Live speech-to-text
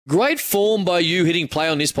Great form by you hitting play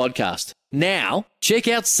on this podcast. Now, check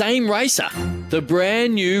out Same Racer, the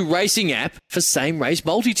brand new racing app for same race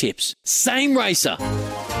multi-tips. Same Racer.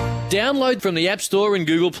 Download from the App Store and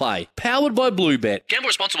Google Play. Powered by Bluebet. Gamble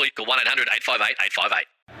responsibly. Call 1-800-858-858.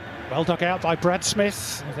 Well dug out by Brad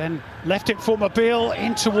Smith, then left it for Mobile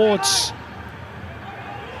in towards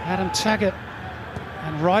Adam Taggart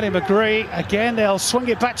and Riley McGree. Again, they'll swing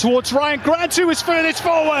it back towards Ryan Grant, who was furthest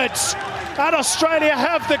forwards. And Australia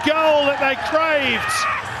have the goal that they craved.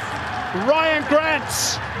 Ryan Grant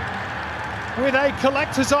with a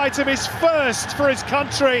collector's item, his first for his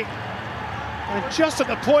country. And just at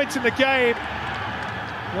the point in the game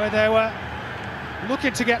where they were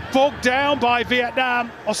looking to get bogged down by Vietnam,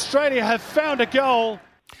 Australia have found a goal.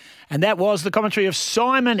 And that was the commentary of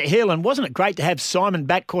Simon Hill. And wasn't it great to have Simon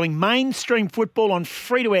back calling mainstream football on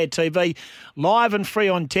free-to-air TV, live and free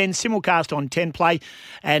on 10, simulcast on 10 Play.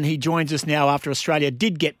 And he joins us now after Australia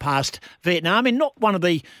did get past Vietnam. And not one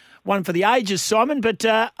for the ages, Simon, but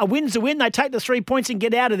a win's a win. They take the 3 points and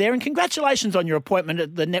get out of there. And congratulations on your appointment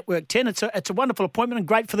at the Network 10. It's a wonderful appointment and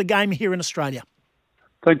great for the game here in Australia.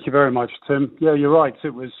 Thank you very much, Tim. Yeah, you're right.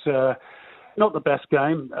 It was not the best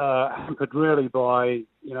game, hampered really by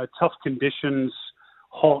tough conditions,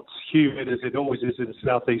 hot, humid as it always is in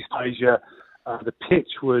Southeast Asia. The pitch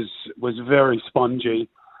was very spongy,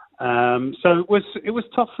 so it was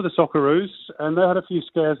tough for the Socceroos, and they had a few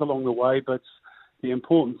scares along the way. But the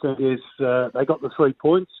important thing is they got the 3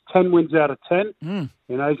 points, 10 wins out of 10.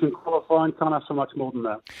 In Asian qualifying, can't ask for much more than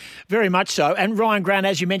that. Very much so. And Ryan Grant,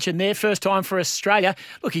 as you mentioned there, first time for Australia.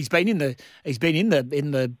 Look, he's been in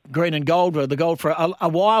the green and gold, or the gold for a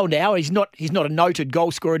while now. He's not a noted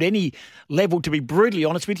goal scorer at any level, to be brutally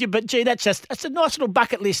honest with you. But gee, that's a nice little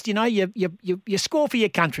bucket list. You score for your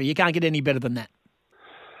country. You can't get any better than that.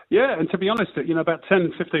 Yeah, and to be honest, about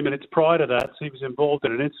 10, 15 minutes prior to that, he was involved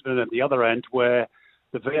in an incident at the other end where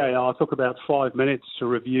the VAR took about 5 minutes to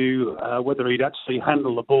review whether he'd actually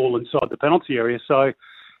handled the ball inside the penalty area. So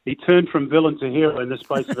he turned from villain to hero in the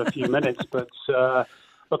space of a few minutes. But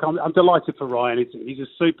look, I'm delighted for Ryan. He's a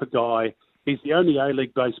super guy. He's the only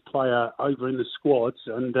A-League-based player over in the squads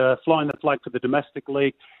and flying the flag for the domestic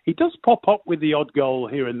league. He does pop up with the odd goal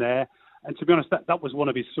here and there. And to be honest, that was one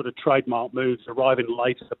of his sort of trademark moves, arriving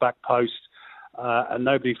late at the back post, and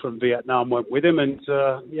nobody from Vietnam went with him. And,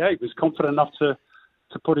 he was confident enough to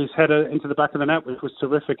put his header into the back of the net, which was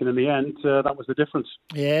terrific. And in the end, that was the difference.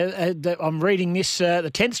 Yeah, I'm reading this,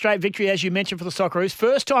 the 10th straight victory, as you mentioned, for the Socceroos.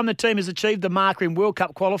 First time the team has achieved the marker in World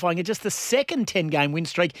Cup qualifying, and just the second 10-game win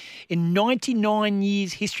streak in 99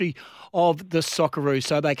 years' history of the Socceroos,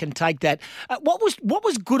 so they can take that. What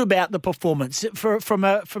was good about the performance from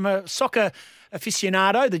a soccer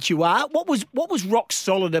aficionado that you are? What was rock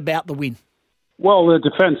solid about the win? Well, the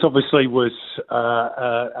defence obviously was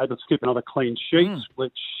able to keep another clean sheet,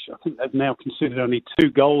 which I think they've now considered only 2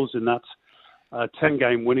 goals in that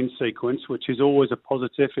 10-game winning sequence, which is always a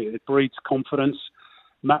positive. It breeds confidence.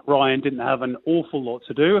 Matt Ryan didn't have an awful lot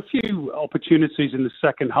to do. A few opportunities in the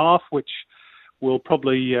second half, which will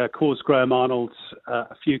probably cause Graham Arnold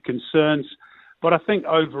a few concerns. But I think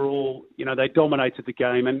overall, they dominated the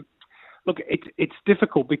game. And look, it's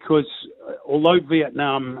difficult because although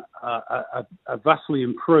Vietnam are vastly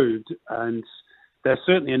improved and they're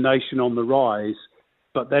certainly a nation on the rise,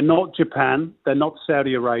 but they're not Japan, they're not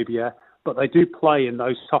Saudi Arabia, but they do play in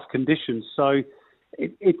those tough conditions. So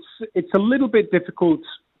it's a little bit difficult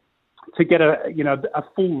to get a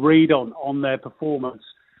full read on their performance.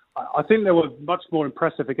 I think they were much more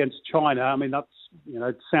impressive against China. I mean, that's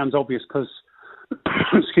it sounds obvious because,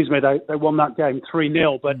 excuse me, they won that game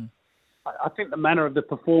 3-0, but I think the manner of the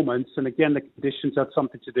performance, and again, the conditions had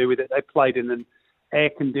something to do with it. They played in an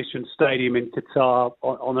air-conditioned stadium in Qatar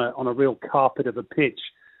on a real carpet of a pitch.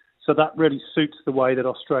 So that really suits the way that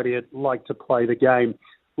Australia like to play the game.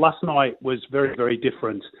 Last night was very, very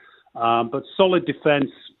different. But solid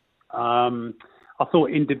defence. I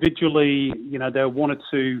thought individually, there were 1 or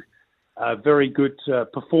 2 very good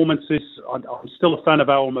performances. I'm still a fan of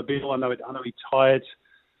Al Mobile. I know he tired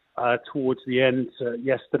towards the end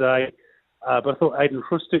yesterday. But I thought Aiden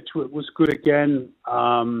Hrustic was good again.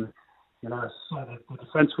 So the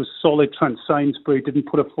defence was solid. Trent Sainsbury didn't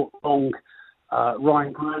put a foot wrong.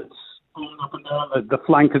 Ryan Grant going up and down the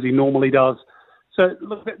flank as he normally does. So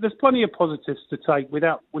look, there's plenty of positives to take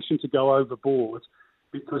without wishing to go overboard,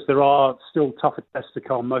 because there are still tougher tests to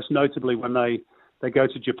come, most notably when they go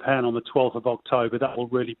to Japan on the 12th of October. That will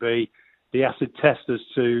really be the acid test as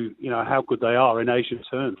to how good they are in Asian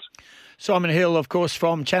terms. Simon Hill, of course,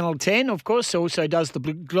 from Channel 10, of course, also does the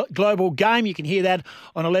Global Game. You can hear that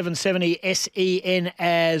on 1170 SEN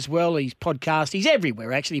as well. His podcast, he's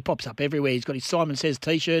everywhere, actually. He pops up everywhere. He's got his Simon Says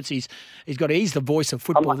T-shirts. He's the voice of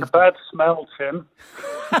football. I'm like a bad smell, Tim.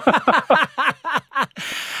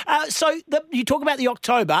 You talk about the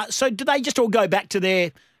October. So do they just all go back to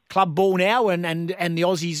their club ball now and the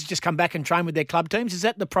Aussies just come back and train with their club teams? Is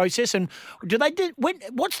that the process? And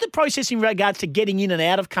what's the process in regards to getting in and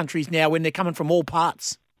out of countries now when they're coming from all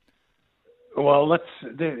parts? Well,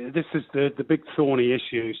 this is the big thorny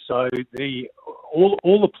issue. So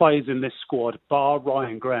all the players in this squad, bar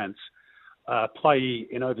Ryan Grant, play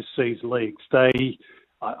in overseas leagues. I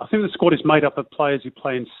think the squad is made up of players who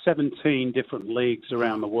play in 17 different leagues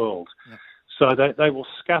around the world. Yeah. So they will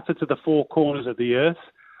scatter to the four corners of the earth.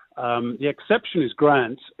 The exception is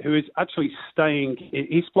Grant, who is actually staying.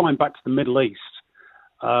 He's flying back to the Middle East,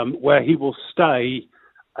 where he will stay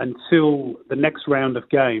until the next round of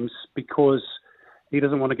games because he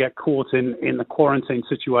doesn't want to get caught in the quarantine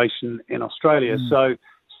situation in Australia. So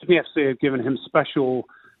Sydney FC have given him special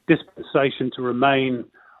dispensation to remain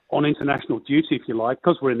on international duty, if you like,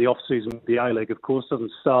 because we're in the off-season with the A-League, of course,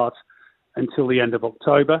 doesn't start until the end of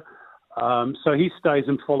October. So he stays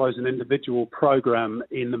and follows an individual program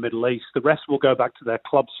in the Middle East. The rest will go back to their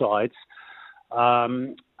club sides.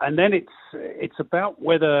 And then it's about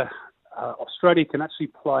whether Australia can actually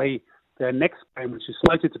play their next game, which is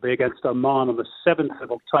slated to be against Oman on the 7th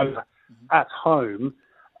of October at home.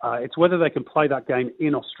 It's whether they can play that game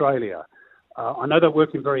in Australia. I know they're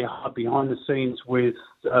working very hard behind the scenes with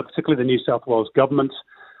particularly the New South Wales government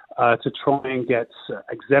to try and get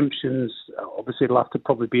exemptions. Obviously, it'll have to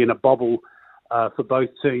probably be in a bubble for both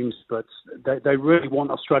teams, but they really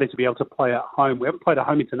want Australia to be able to play at home. We haven't played a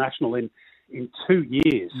home international in 2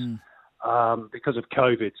 years because of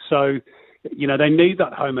COVID. So, they need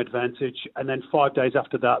that home advantage. And then 5 days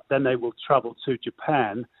after that, then they will travel to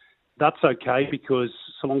Japan. That's okay because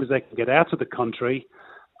so long as they can get out of the country,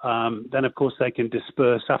 then, of course, they can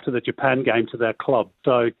disperse after the Japan game to their club.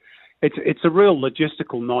 So it's a real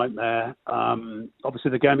logistical nightmare. Obviously,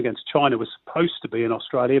 the game against China was supposed to be in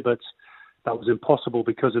Australia, but that was impossible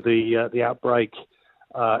because of the outbreak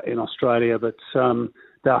in Australia. But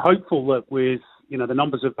they're hopeful that with the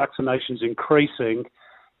numbers of vaccinations increasing,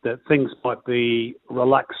 that things might be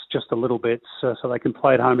relaxed just a little bit so they can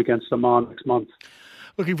play at home against Oman next month.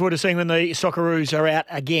 Looking forward to seeing when the Socceroos are out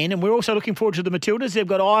again. And we're also looking forward to the Matildas. They've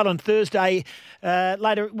got Ireland Thursday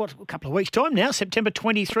later, a couple of weeks' time now, September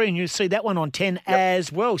 23, and you'll see that one on 10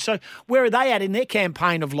 as well. So where are they at in their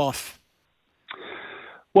campaign of life?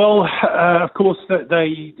 Well, of course,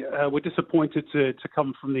 they were disappointed to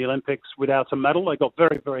come from the Olympics without a medal. They got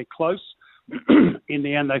very, very close. In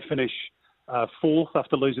the end, they finish fourth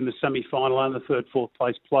after losing the semi-final and the third, fourth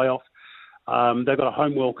place playoff. They've got a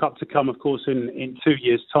home World Cup to come, of course, in 2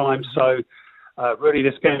 years' time. So really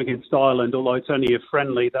this game against Ireland, although it's only a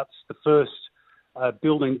friendly, that's the first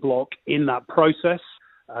building block in that process.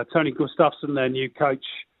 Tony Gustafsson, their new coach,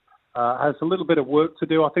 has a little bit of work to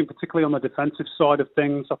do, I think, particularly on the defensive side of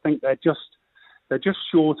things. I think they're just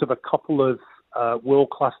short of a couple of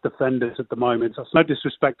world-class defenders at the moment. So it's no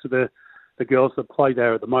disrespect to the girls that play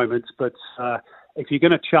there at the moment, but if you're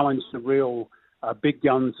going to challenge the real big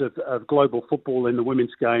guns of global football in the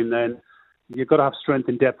women's game, then you've got to have strength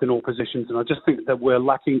and depth in all positions. And I just think that we're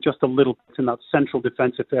lacking just a little bit in that central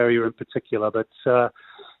defensive area in particular. But,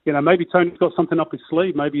 maybe Tony's got something up his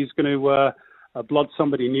sleeve. Maybe he's going to blood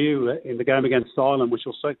somebody new in the game against Ireland, which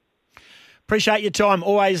we'll see. Appreciate your time.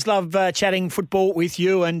 Always love chatting football with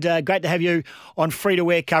you, and great to have you on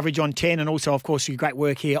free-to-air coverage on 10, and also, of course, your great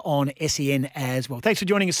work here on SEN as well. Thanks for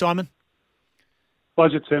joining us, Simon.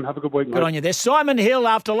 Pleasure, Tim. Have a good week, mate. Good on you there. Simon Hill,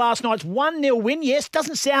 after last night's 1-0 win. Yes,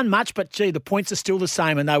 doesn't sound much, but, gee, the points are still the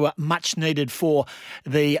same, and they were much needed for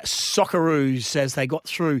the Socceroos as they got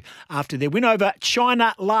through after their win over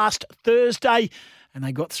China last Thursday, and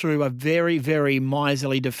they got through a very, very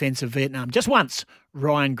miserly defence of Vietnam. Just once,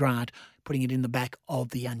 Ryan Grant putting it in the back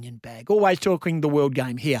of the onion bag. Always talking the world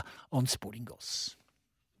game here on Sporting Goss.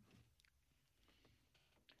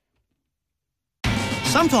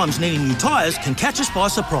 Sometimes needing new tyres can catch us by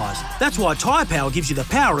surprise. That's why Tyre Power gives you the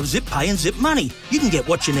power of zip pay and zip money. You can get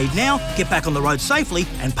what you need now, get back on the road safely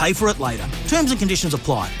and pay for it later. Terms and conditions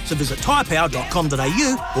apply. So visit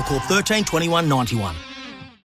tyrepower.com.au or call 13 21 91.